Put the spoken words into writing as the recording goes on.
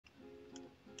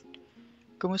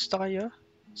Kumusta kayo?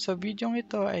 Sa videong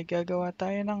ito ay gagawa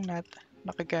tayo ng nut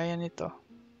na kagaya nito.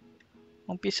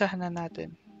 Umpisahan na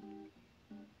natin.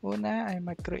 Una ay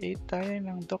mag-create tayo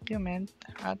ng document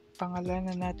at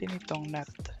pangalanan natin itong nut.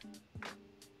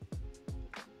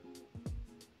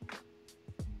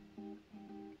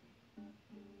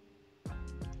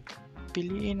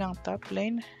 Piliin ang top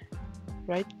plane,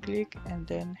 right click and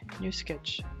then new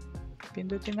sketch.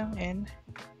 Pindutin ang N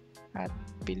at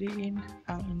piliin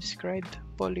ang inscribed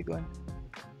polygon.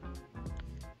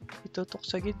 Itutok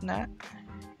sa gitna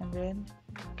and then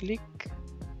click,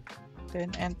 then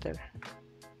enter.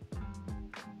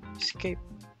 Escape.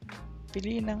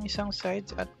 Piliin ang isang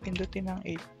sides at pindutin ang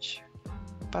H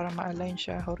para ma-align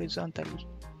siya horizontally.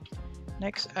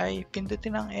 Next ay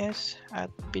pindutin ang S at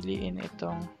piliin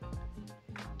itong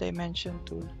dimension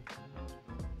tool.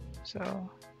 So,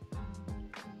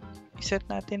 iset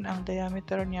natin ang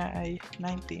diameter niya ay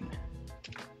 19.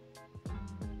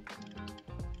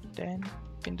 Then,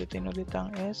 pindutin ulit ang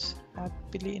S at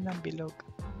piliin ang bilog.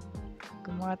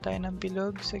 Gumawa tayo ng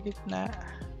bilog sa gitna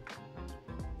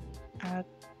at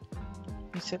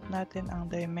iset natin ang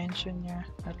dimension niya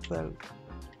at 12.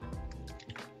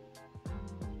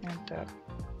 Enter.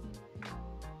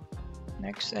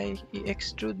 Next ay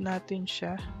i-extrude natin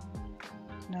siya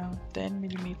ng 10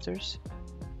 mm.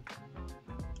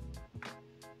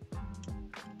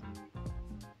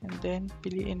 And then,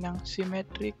 piliin ng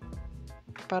symmetric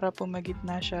para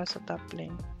pumagitna siya sa top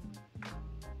plane.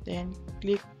 Then,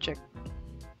 click check.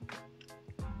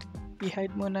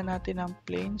 I-hide muna natin ang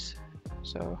planes.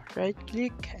 So, right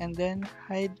click and then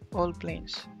hide all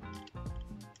planes.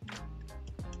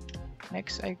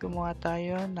 Next ay gumawa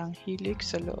tayo ng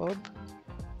helix sa loob.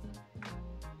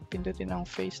 Pindutin ang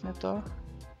face na to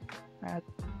at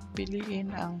piliin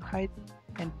ang height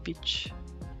and pitch.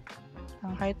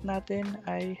 Ang height natin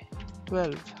ay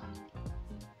 12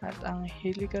 at ang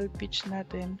helical pitch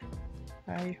natin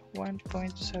ay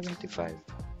 1.75.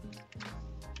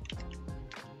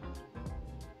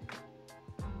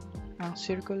 Ang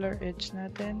circular edge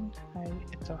natin ay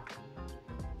ito.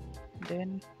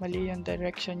 Then, mali yung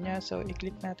direction niya, so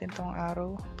i-click natin tong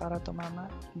arrow para tumama.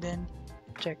 Then,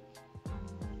 check.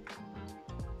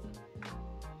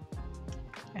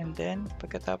 And then,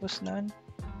 pagkatapos nun,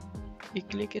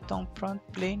 i-click itong front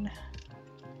plane.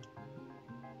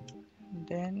 And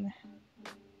then,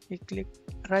 i-click,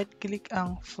 right-click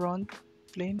ang front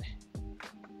plane.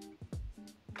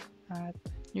 At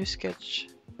new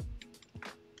sketch.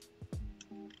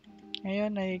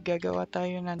 Ngayon ay gagawa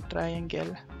tayo ng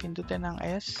triangle. Pindutin ang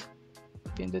S,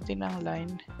 pindutin ang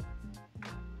line,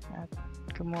 at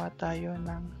gumawa tayo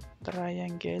ng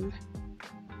triangle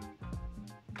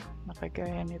na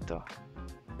kagaya nito.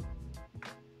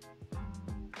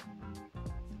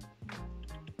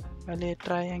 Bale,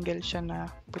 triangle siya na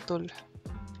putol.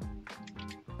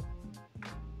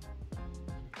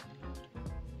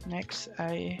 Next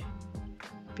ay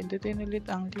pindutin ulit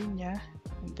ang linya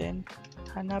and then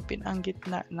hanapin ang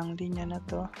gitna ng linya na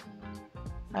to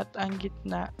at ang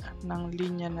gitna ng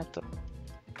linya na to.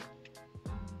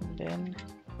 And then,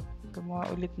 gumawa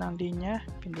ulit ng linya,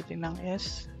 pindutin ng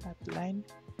S at line.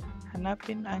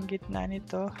 Hanapin ang gitna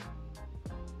nito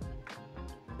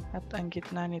at ang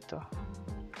gitna nito.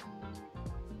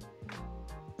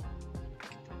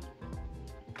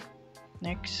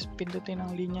 Next, pindutin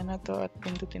ang linya na to at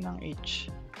pindutin ang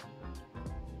H.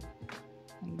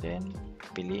 And then,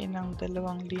 piliin ang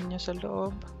dalawang linya sa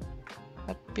loob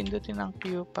at pindutin ang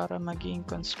Q para maging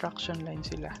construction line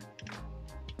sila.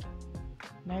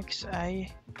 Next ay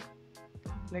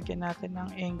lagyan natin ng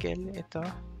angle ito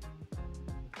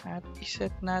at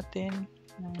iset natin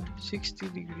ng 60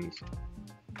 degrees.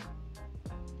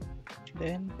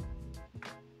 Then,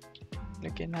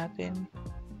 lagyan natin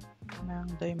ng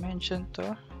dimension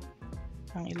to.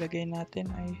 Ang ilagay natin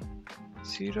ay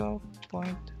 0.219.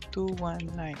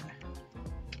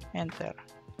 Enter.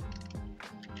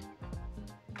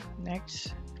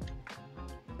 Next,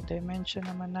 dimension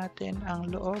naman natin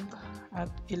ang loob at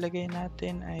ilagay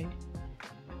natin ay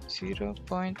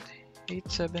 0.875.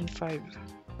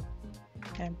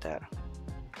 Enter.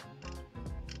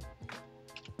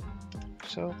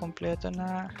 So, kompleto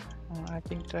na ang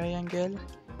ating triangle.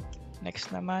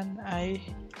 Next naman ay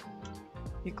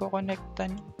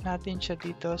i-connectan natin siya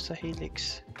dito sa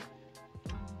helix.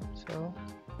 So,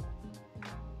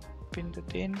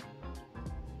 pindutin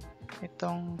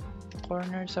itong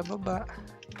corner sa baba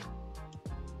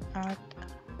at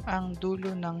ang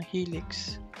dulo ng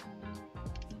helix.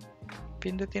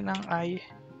 Pindutin ang I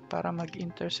para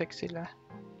mag-intersect sila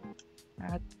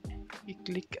at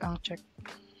i-click ang check.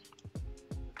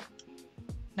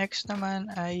 Next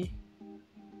naman ay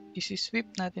isi-sweep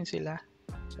natin sila.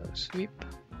 So, sweep,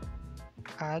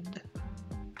 add,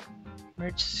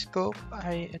 merge scope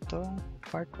ay itong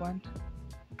part 1.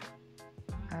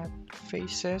 At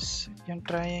faces, yung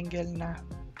triangle na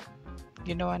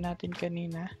ginawa natin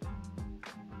kanina.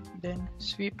 Then,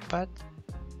 sweep path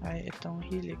ay itong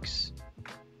helix.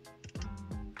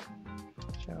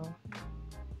 So,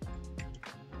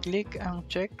 click ang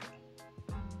check.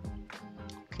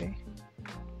 Okay.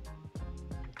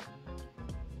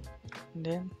 And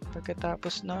then,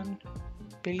 pagkatapos nun,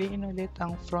 piliin ulit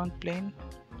ang front plane.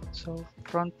 So,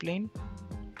 front plane.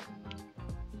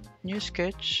 New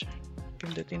sketch.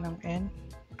 Pindutin ang N.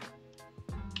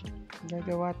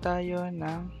 Gagawa tayo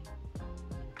ng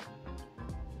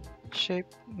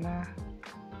shape na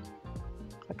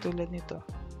katulad nito.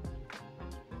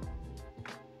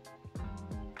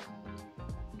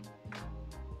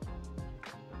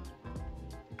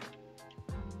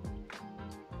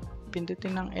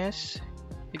 Pindutin ng S.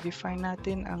 I-define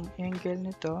natin ang angle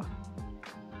nito.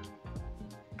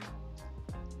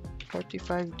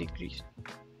 45 degrees.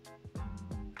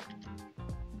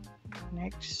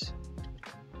 Next.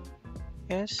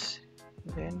 S.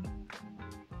 Then,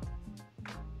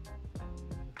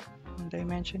 ang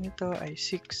dimension nito ay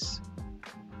 6.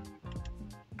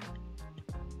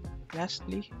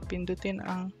 Lastly, pindutin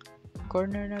ang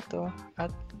corner na to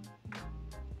at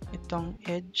itong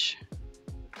edge.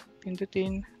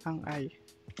 Pindutin ang I.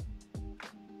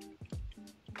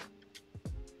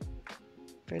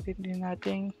 Pwede din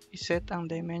nating iset ang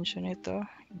dimension nito.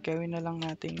 Gawin na lang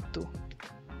nating 2.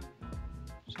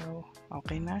 So,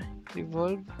 okay na.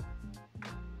 Revolve.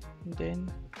 And then,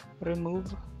 remove.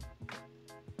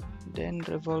 Then,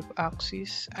 revolve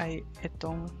axis ay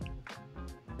itong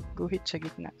guhit sa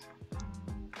gitna.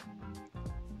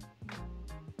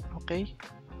 Okay.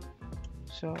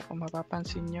 So, kung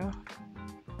mapapansin nyo,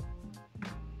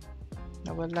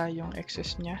 nawala yung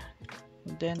excess niya.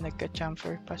 And then,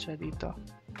 nagka-chamfer pa siya dito.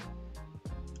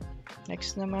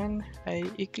 Next naman ay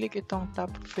i-click itong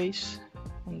top face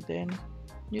and then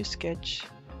new sketch.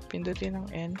 Pindutin ang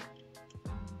N.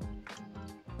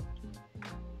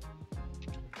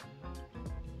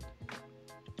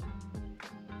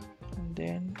 And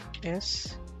then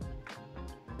S.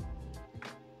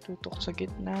 Tutok sa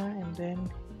gitna and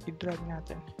then i-drag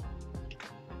natin.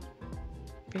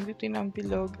 Pindutin ang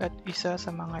bilog at isa sa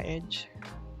mga edge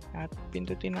at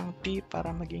pindutin ang T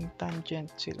para maging tangent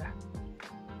sila.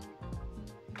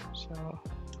 So,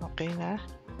 okay na.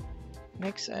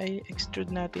 Next ay extrude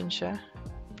natin siya.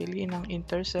 Piliin ang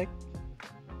intersect.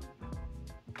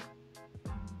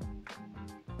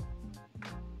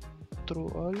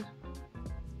 Through all.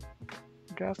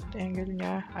 Draft angle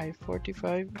niya ay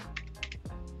 45.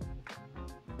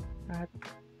 At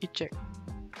i-check.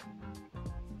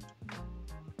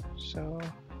 So,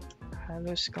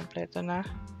 halos kompleto na.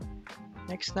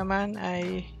 Next naman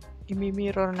ay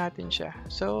imi-mirror natin siya.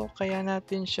 So, kaya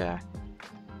natin siya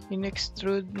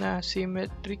in-extrude na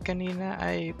symmetry kanina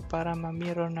ay para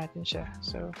ma-mirror natin siya.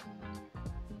 So,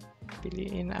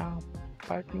 piliin ang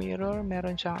part mirror.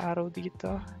 Meron siyang arrow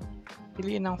dito.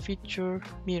 Piliin ang feature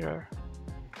mirror.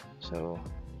 So,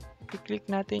 i-click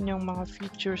natin yung mga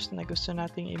features na gusto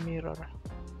nating i-mirror.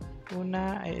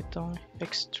 Una ay itong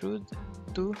extrude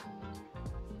 2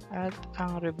 at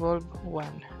ang revolve 1.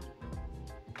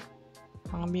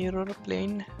 Ang mirror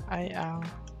plane ay ang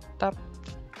top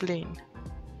plane.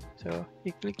 So,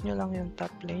 i-click nyo lang yung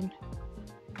top plane,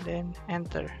 then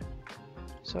enter.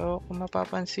 So, kung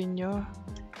mapapansin nyo,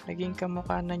 naging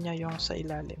kamukha na niya yung sa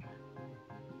ilalim.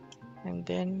 And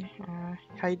then,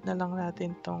 hide na lang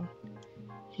natin tong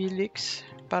helix.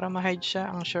 Para ma-hide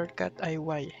siya, ang shortcut ay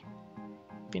Y.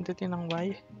 Pindutin ng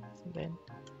Y, then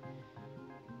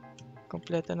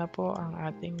kompleto na po ang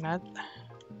ating nut.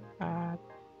 At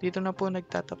dito na po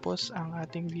nagtatapos ang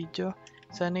ating video.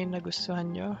 Sana'y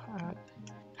nagustuhan nyo at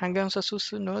hanggang sa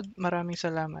susunod, maraming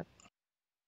salamat.